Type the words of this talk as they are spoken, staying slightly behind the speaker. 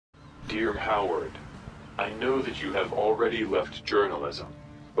Dear Howard, I know that you have already left journalism,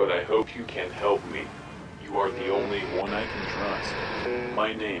 but I hope you can help me. You are the only one I can trust.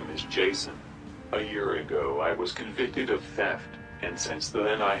 My name is Jason. A year ago I was convicted of theft, and since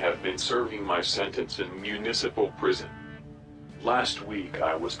then I have been serving my sentence in municipal prison. Last week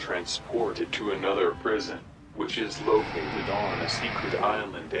I was transported to another prison, which is located on a secret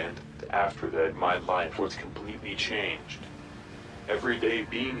island, and after that my life was completely changed. Every day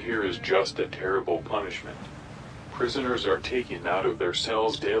being here is just a terrible punishment. Prisoners are taken out of their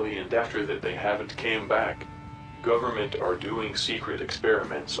cells daily, and after that they haven't came back. Government are doing secret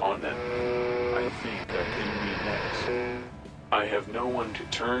experiments on them. I think that can be next. I have no one to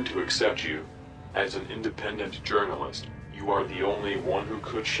turn to except you. As an independent journalist, you are the only one who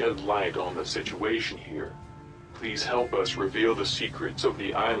could shed light on the situation here. Please help us reveal the secrets of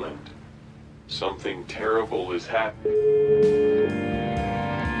the island. Something terrible is happening.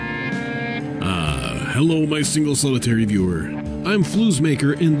 Hello, my single solitary viewer. I'm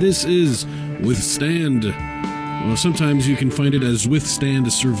Floozemaker, and this is Withstand. Well, sometimes you can find it as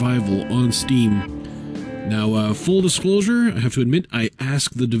Withstand Survival on Steam. Now, full disclosure, I have to admit, I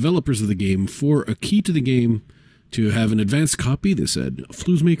asked the developers of the game for a key to the game to have an advanced copy. They said,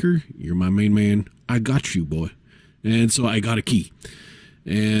 Floozemaker, you're my main man. I got you, boy. And so I got a key.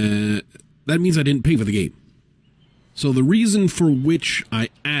 And that means I didn't pay for the game. So the reason for which I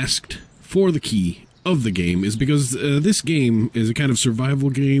asked for the key of the game is because this game is a kind of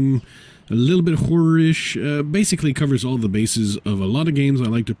survival game, a little bit horror-ish, basically covers all the bases of a lot of games I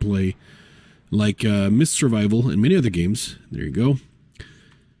like to play, like Myst Survival and many other games. There you go.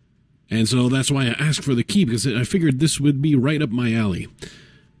 And so that's why I asked for the key, because I figured this would be right up my alley.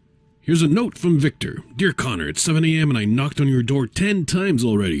 Here's a note from Victor. Dear Connor, it's 7 a.m. and I knocked on your door 10 times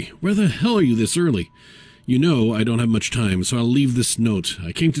already. Where the hell are you this early? You know I don't have much time, so I'll leave this note.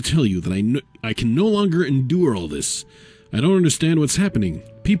 I came to tell you that I can no longer endure all this. I don't understand what's happening.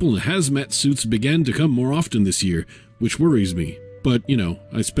 People in hazmat suits began to come more often this year, which worries me. But, you know,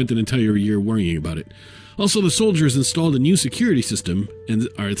 I spent an entire year worrying about it. Also, the soldiers installed a new security system and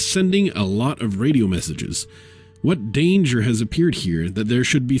are sending a lot of radio messages. What danger has appeared here that there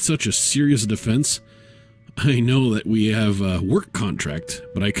should be such a serious defense? I know that we have a work contract,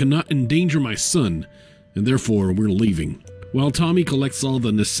 but I cannot endanger my son, and therefore we're leaving. While Tommy collects all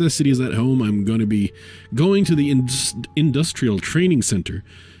the necessities at home, I'm going to be going to the industrial training center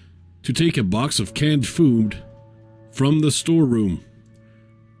to take a box of canned food from the storeroom.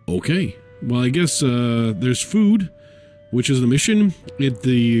 Okay, well I guess there's food, which is the mission at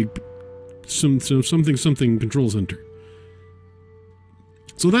the something control center.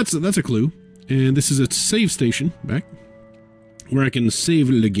 So that's a clue, and this is a save station back where I can save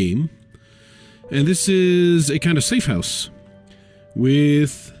the game. And this is a kind of safe house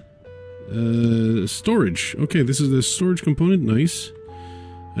with storage. Okay, this is the storage component. Nice.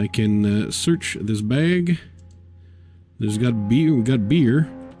 I can search this bag. There's got beer. We got beer.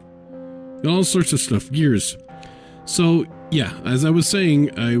 All sorts of stuff. Gears. So yeah, as I was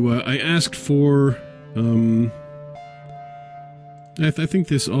saying, I asked for. I think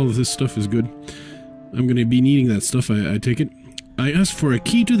all of this stuff is good. I'm gonna be needing that stuff. I take it. I asked for a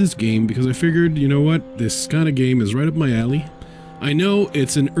key to this game because I figured, you know what, this kind of game is right up my alley. I know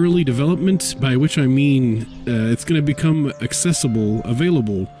it's an early development, by which I mean it's going to become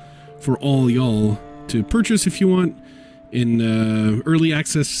available for all y'all to purchase if you want in early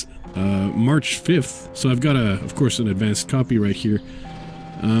access March 5th. So I've got, of course, an advanced copy right here.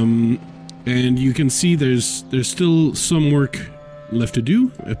 And you can see there's still some work left to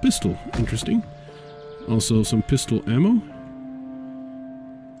do. A pistol, interesting. Also some pistol ammo.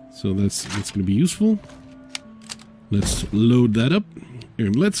 So that's going to be useful. Let's load that up.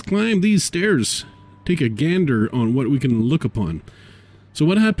 And let's climb these stairs. Take a gander on what we can look upon. So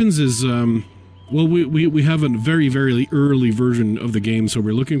what happens is, well, we have a very, very early version of the game, so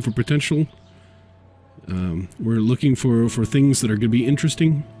we're looking for potential. We're looking for things that are going to be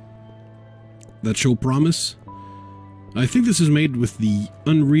interesting, that show promise. I think this is made with the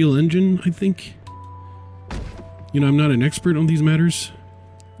Unreal Engine, I think. You know, I'm not an expert on these matters.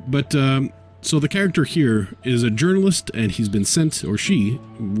 But, so the character here is a journalist, and he's been sent, or she,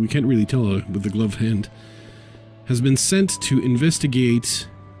 we can't really tell with the gloved hand, has been sent to investigate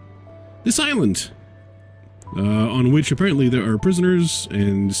this island, on which apparently there are prisoners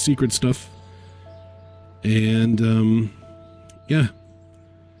and secret stuff. And, yeah.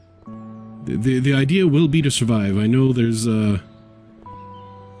 The idea will be to survive. I know there's,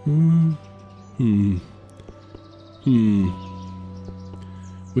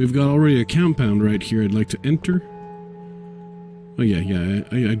 We've got already a compound right here I'd like to enter. Oh yeah,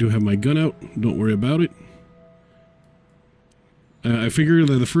 I do have my gun out. Don't worry about it. I figure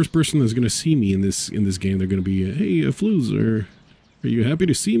that the first person that's going to see me in this game, they're going to be, hey, Fluz, are you happy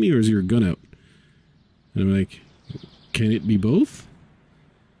to see me, or is your gun out? And I'm like, can it be both?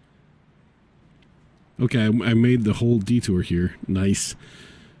 Okay, I made the whole detour here. Nice.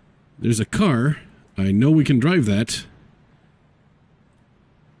 There's a car. I know we can drive that.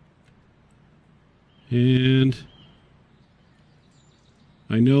 And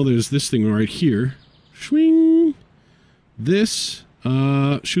I know there's this thing right here. Swing! This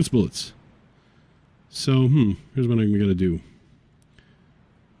shoots bullets. So, here's what I'm gonna do.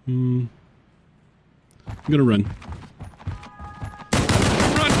 I'm gonna run.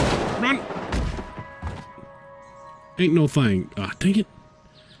 Run! Ain't no thing. Ah, dang it.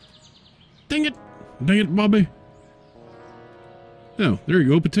 Dang it! Dang it, Bobby! Oh, there you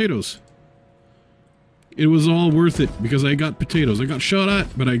go, potatoes. It was all worth it because I got potatoes. I got shot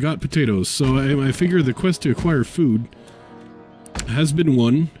at, but I got potatoes. So I figure the quest to acquire food has been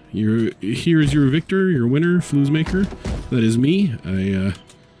won. Here is your victor, your winner, Fluzemaker. That is me.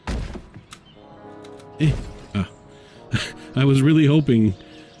 I was really hoping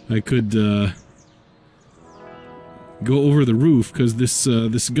I could go over the roof because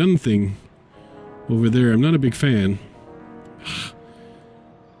this gun thing over there, I'm not a big fan.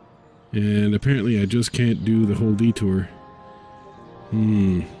 And apparently I just can't do the whole detour.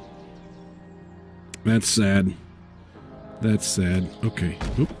 That's sad. That's sad. Okay.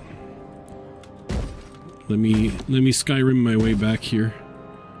 Oop. Let me Skyrim my way back here.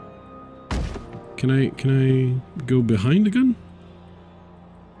 Can I go behind the gun?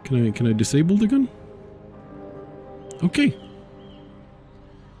 Can I disable the gun? Okay.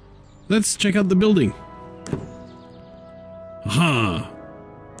 Let's check out the building. Aha!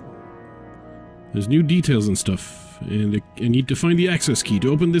 There's new details and stuff, and I need to find the access key to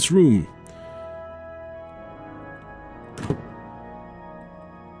open this room.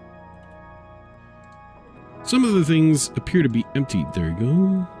 Some of the things appear to be empty. There you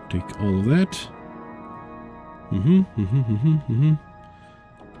go. Take all of that.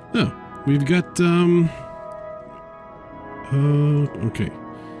 Oh, we've got, okay.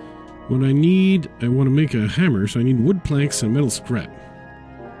 What I need, I want to make a hammer, so I need wood planks and metal scrap.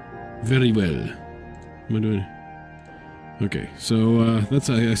 Very well. Am I doing? Okay, so, that's,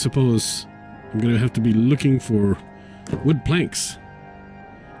 I suppose, I'm gonna have to be looking for wood planks.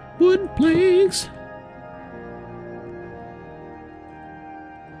 Wood planks!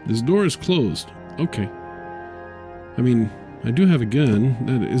 This door is closed. Okay. I mean, I do have a gun.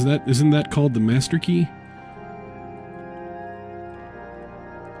 Isn't that called the master key?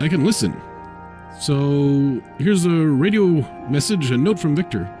 I can listen. So, here's a radio message, a note from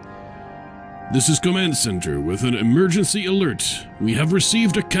Victor. This is Command Center with an emergency alert. We have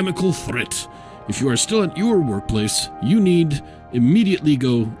received a chemical threat. If you are still at your workplace, you need immediately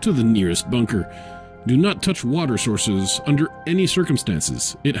go to the nearest bunker. Do not touch water sources under any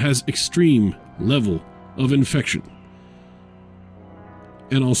circumstances. It has extreme level of infection.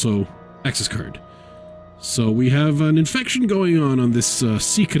 And also, access card. So we have an infection going on this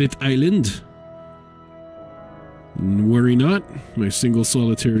secret island. Worry not, my single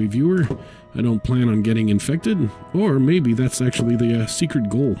solitary viewer. I don't plan on getting infected. Or maybe that's actually the secret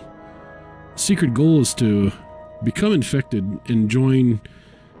goal. Secret goal is to become infected and join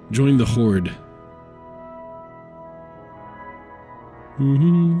the Horde.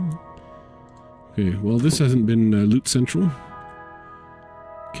 Okay, well this hasn't been Loot Central.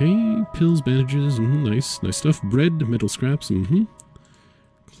 Okay, pills, bandages, nice stuff. Bread, metal scraps,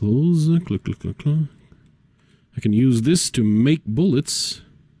 Clothes, click. I can use this to make bullets.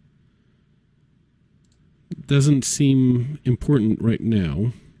 Doesn't seem important right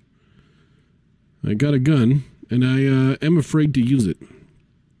now. I got a gun, and I am afraid to use it.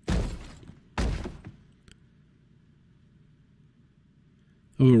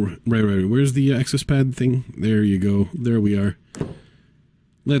 Oh, right. Where's the access pad thing? There you go. There we are.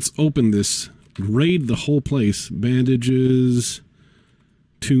 Let's open this. Raid the whole place. Bandages.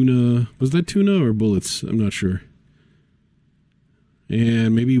 Tuna. Was that tuna or bullets? I'm not sure.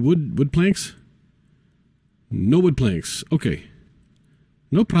 And maybe wood planks? No wood planks. Okay.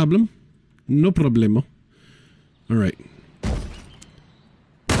 No problem. No problemo. Alright.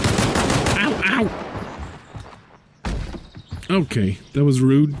 Ow! Okay, that was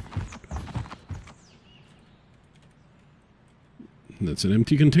rude. That's an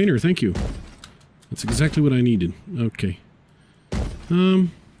empty container, thank you. That's exactly what I needed. Okay. Well,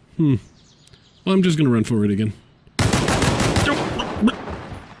 I'm just gonna run for it again.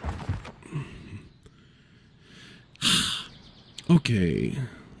 Okay.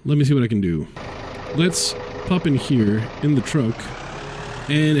 Let me see what I can do. Let's pop in here in the truck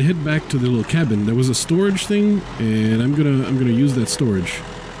and head back to the little cabin. There was a storage thing, and I'm gonna use that storage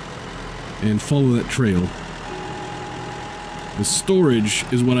and follow that trail. The storage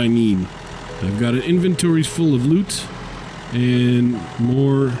is what I need. I've got an inventory full of loot and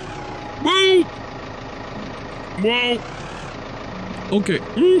more. Whoa! Whoa! Okay.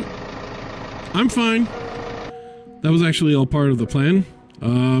 I'm fine. That was actually all part of the plan.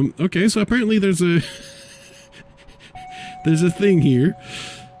 Okay, so apparently there's a there's a thing here.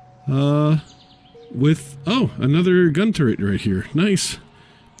 With another gun turret right here. Nice.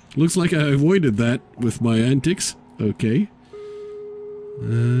 Looks like I avoided that with my antics. Okay.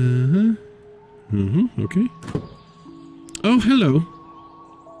 Okay. Oh, hello.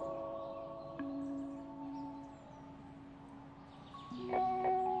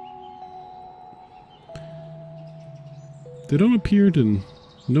 They don't appear to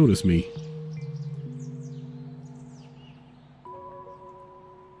notice me.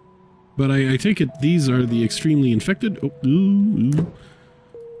 But I take it these are the extremely infected. Oh,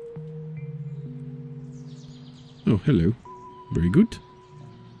 Oh, hello. Very good.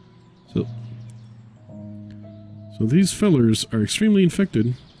 So these fellers are extremely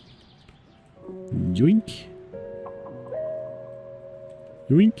infected. Yoink.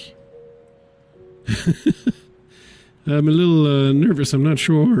 Yoink. I'm a little nervous, I'm not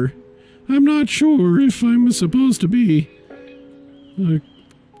sure. I'm not sure if I'm supposed to be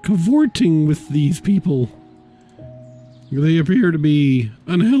cavorting with these people. They appear to be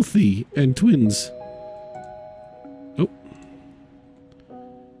unhealthy and twins. Oh.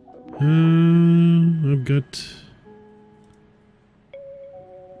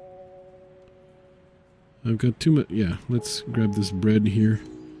 I've got too much. Yeah, let's grab this bread here.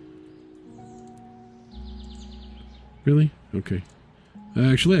 Really? Okay.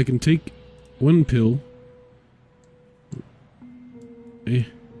 Actually, I can take one pill. Eh.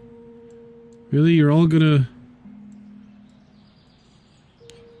 Really? You're all gonna...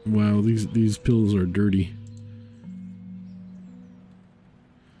 Wow, these pills are dirty.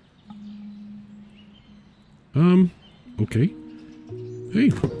 Okay.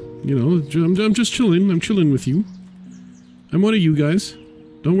 Hey, you know, I'm just chilling. I'm chilling with you. I'm one of you guys.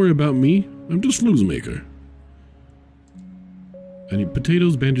 Don't worry about me. I'm just Floozemaker. I need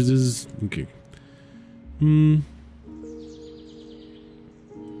potatoes, bandages. Okay.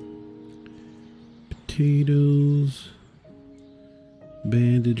 Potatoes.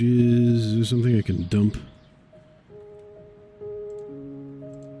 Bandages. Is there something I can dump?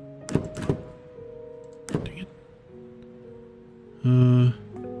 Dang it.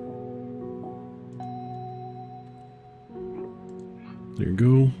 There you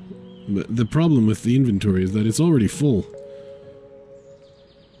go. But the problem with the inventory is that it's already full.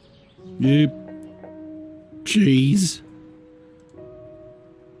 Yep. Cheese.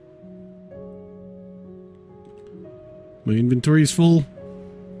 My inventory is full.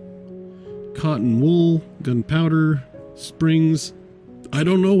 Cotton wool, gunpowder, springs. I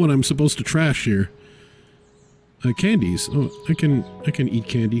don't know what I'm supposed to trash here. Candies. Oh, I can eat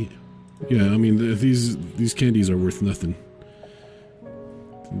candy. Yeah, I mean these candies are worth nothing.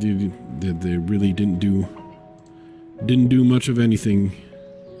 They really didn't do much of anything.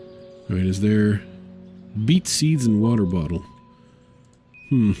 All right, is there beet seeds and water bottle?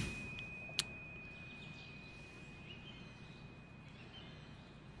 Yeah,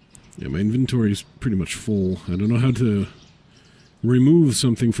 my inventory is pretty much full. I don't know how to remove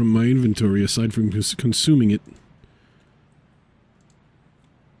something from my inventory aside from consuming it.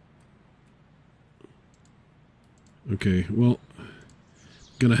 Okay, well,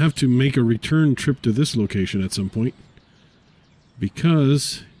 gonna have to make a return trip to this location at some point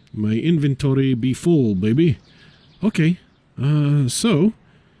because my inventory be full, baby. Okay, so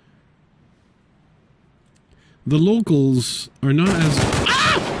the locals are not as...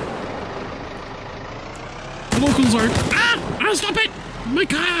 The locals aren't... stop it! My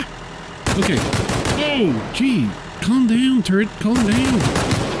car! Okay. Oh, gee. Calm down, turret. Calm down.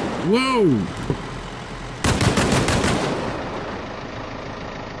 Whoa!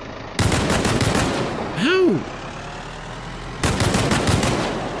 How?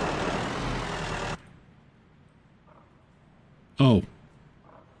 Oh.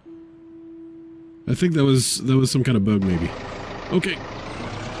 I think that was some kind of bug, maybe. Okay.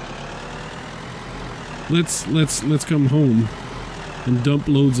 Let's come home and dump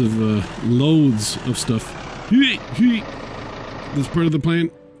loads of stuff. This part of the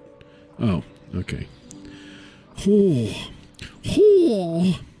plan. Oh, okay.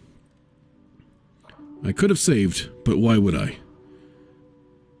 I could have saved, but why would I?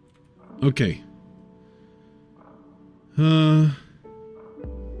 Okay.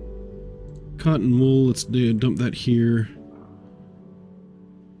 Cotton wool, let's dump that here.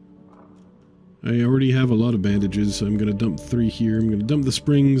 I already have a lot of bandages, so I'm gonna dump 3 here. I'm gonna dump the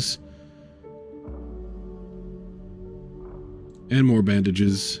springs. And more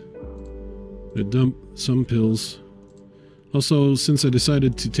bandages. I'm gonna dump some pills. Also, since I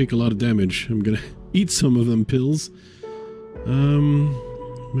decided to take a lot of damage, I'm gonna eat some of them pills.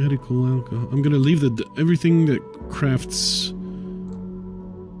 Medical alcohol. I'm gonna leave everything that crafts...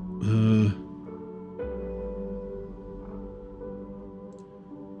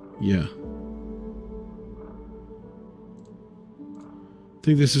 yeah.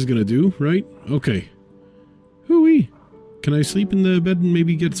 Think this is gonna do, right? Okay. Hooey! Can I sleep in the bed and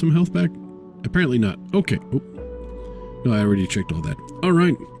maybe get some health back? Apparently not. Okay. Oh. No, I already checked all that.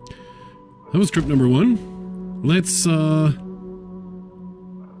 Alright. That was trip number 1. Let's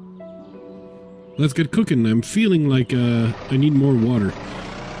get cooking. I'm feeling like I need more water.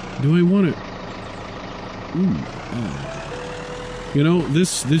 Do I want it? Ooh. You know,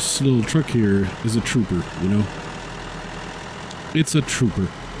 this little truck here is a trooper, you know? It's a trooper.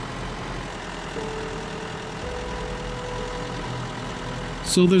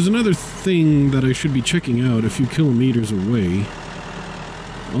 So there's another thing that I should be checking out a few kilometers away.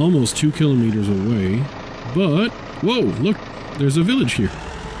 Almost 2 kilometers away. But, whoa, look, there's a village here.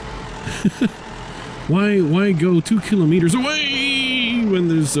 Why go 2 kilometers away when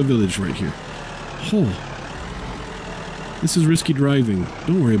there's a village right here? Oh. This is risky driving.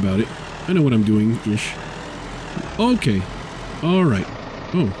 Don't worry about it. I know what I'm doing-ish. Okay. Alright.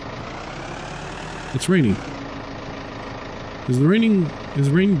 Oh. It's raining. Is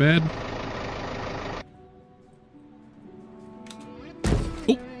rain bad?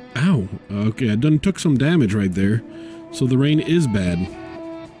 Oh! Ow! Okay, I done took some damage right there. So the rain is bad.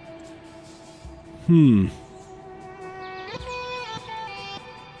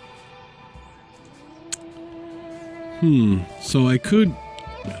 So I could,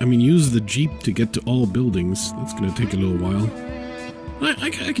 use the Jeep to get to all buildings. That's gonna take a little while. I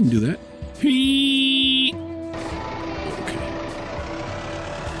can do that. Okay.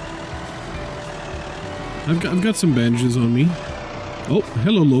 I've got some bandages on me. Oh,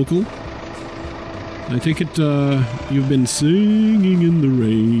 hello, local. I take it, you've been singing in the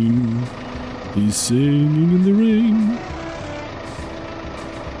rain. He's singing in the rain.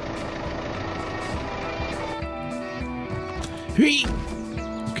 Hey!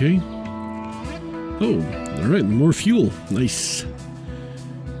 Okay. Oh, alright, more fuel. Nice.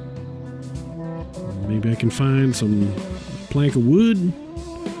 Maybe I can find some plank of wood.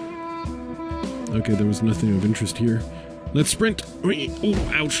 Okay, there was nothing of interest here. Let's sprint. Oh,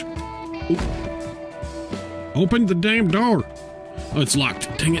 ouch. Oh. Open the damn door. Oh, it's locked.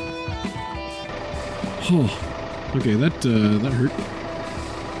 Dang it. Oh. Okay, that hurt.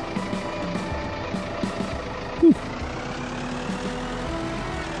 Whew.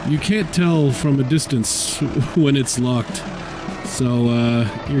 You can't tell from a distance when it's locked. So,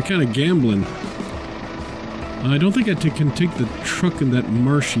 you're kind of gambling. I don't think I can take the truck in that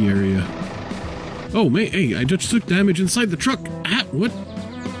marshy area. Oh, hey, I just took damage inside the truck. Ah, what?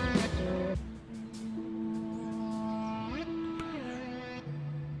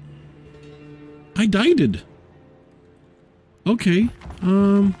 I died. Okay,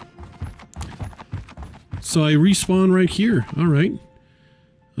 so I respawn right here. Alright.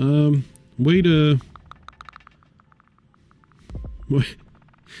 Way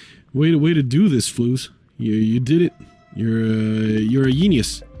to do this, Floos. You did it. You're a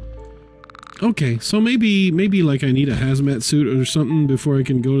genius. Okay, so maybe like I need a hazmat suit or something before I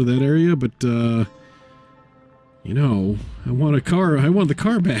can go to that area, but you know, I want a car. I want the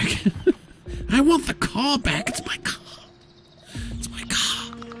car back. I want the car back. It's my car. It's my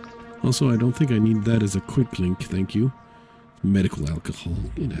car. Also, I don't think I need that as a quick link. Thank you. Medical alcohol.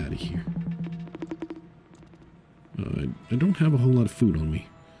 Get out of here. I don't have a whole lot of food on me.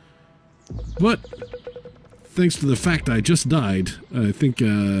 But thanks to the fact I just died, I think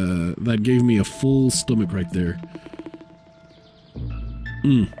that gave me a full stomach right there.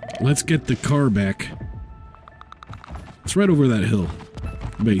 Let's get the car back. It's right over that hill,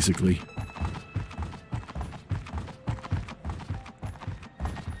 basically.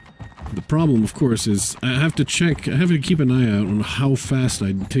 The problem, of course, is I have to keep an eye out on how fast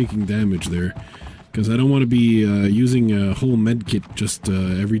I'm taking damage there. Because I don't want to be using a whole med kit just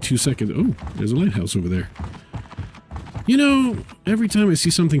every 2 seconds. Oh, there's a lighthouse over there. You know, every time I see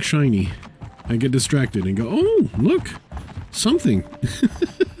something shiny, I get distracted and go, oh, look, something.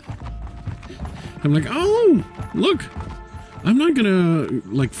 I'm like, oh, look, I'm not gonna,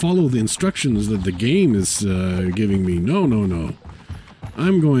 like, follow the instructions that the game is giving me. No, no, no.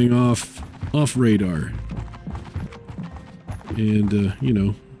 I'm going off radar. And, you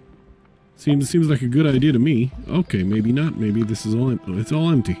know, seems like a good idea to me. Okay, maybe not. Maybe this is all, it's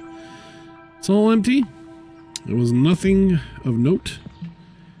all empty. It's all empty. There was nothing of note.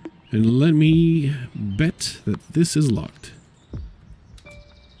 And let me bet that this is locked.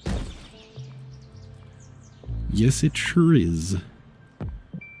 Yes, it sure is.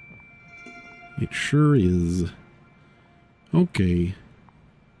 It sure is. Okay.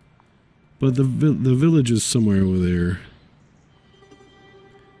 But the village is somewhere over there.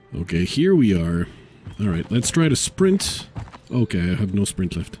 Okay, here we are. Alright, let's try to sprint. Okay, I have no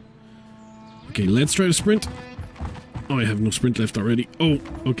sprint left. Okay, let's try to sprint. Oh, I have no sprint left already. Oh,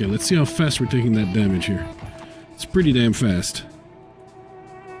 okay, let's see how fast we're taking that damage here. It's pretty damn fast.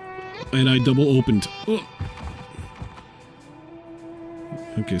 And I double opened. Oh.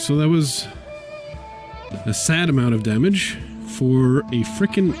 Okay, so that was a sad amount of damage for a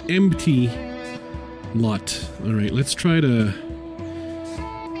frickin' empty lot. Alright, let's try to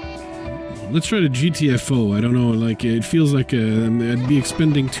GTFO. I don't know, like, it feels like I'd be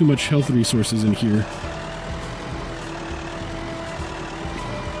expending too much health resources in here.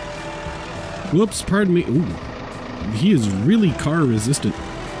 Whoops, pardon me. Ooh, he is really car resistant.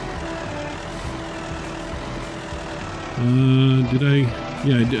 Did I...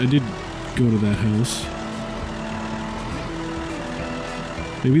 Yeah, I did go to that house.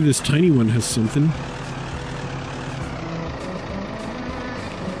 Maybe this tiny one has something.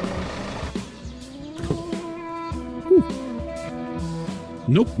 Whew.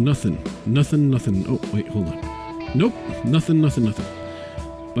 Nope, nothing. Nothing. Oh, wait, hold on. Nope, nothing.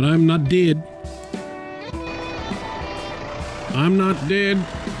 But I'm not dead. I'm not dead.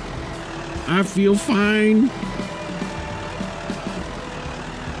 I feel fine.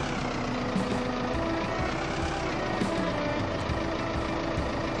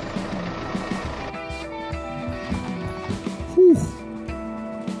 Whew.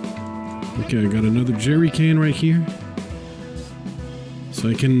 Okay, I got another jerry can right here. So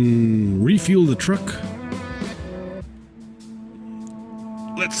I can refuel the truck.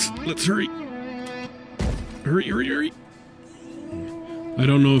 Let's hurry. Hurry. I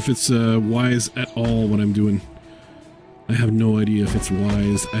don't know if it's wise at all what I'm doing. I have no idea if it's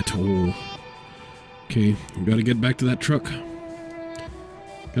wise at all. Okay, gotta get back to that truck.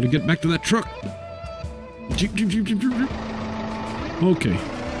 Jeep. Okay.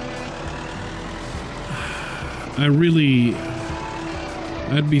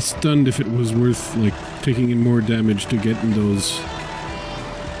 I'd be stunned if it was worth, like, taking in more damage to get in those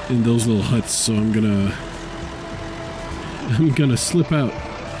little huts, so I'm gonna slip out.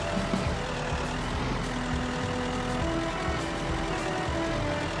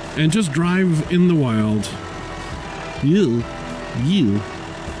 And just drive in the wild. You.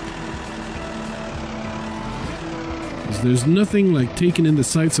 'Cause there's nothing like taking in the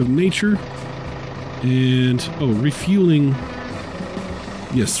sights of nature. And, oh, refueling.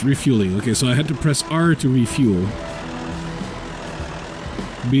 Yes, refueling. Okay, so I had to press R to refuel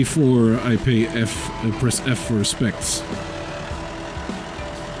before I press F for specs.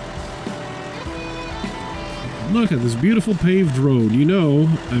 Look at this beautiful paved road. You know,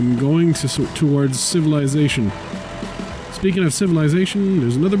 I'm going towards civilization. Speaking of civilization,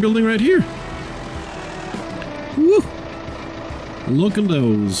 there's another building right here. Woo! Look at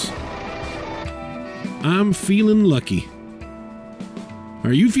those. I'm feeling lucky.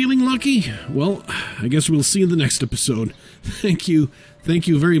 Are you feeling lucky? Well, I guess we'll see in the next episode. Thank you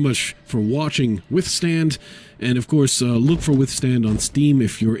very much for watching Withstand, and of course, look for Withstand on Steam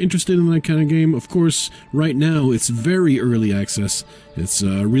if you're interested in that kind of game. Of course, right now, it's very early access. It's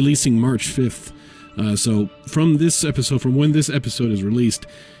releasing March 5th. So from when this episode is released,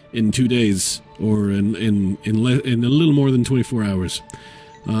 in 2 days, or in a little more than 24 hours.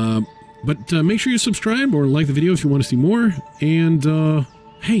 But make sure you subscribe or like the video if you want to see more. And,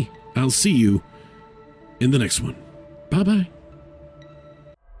 hey, I'll see you in the next one. Bye-bye.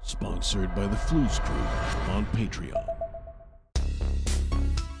 Sponsored by the Flues Crew on Patreon.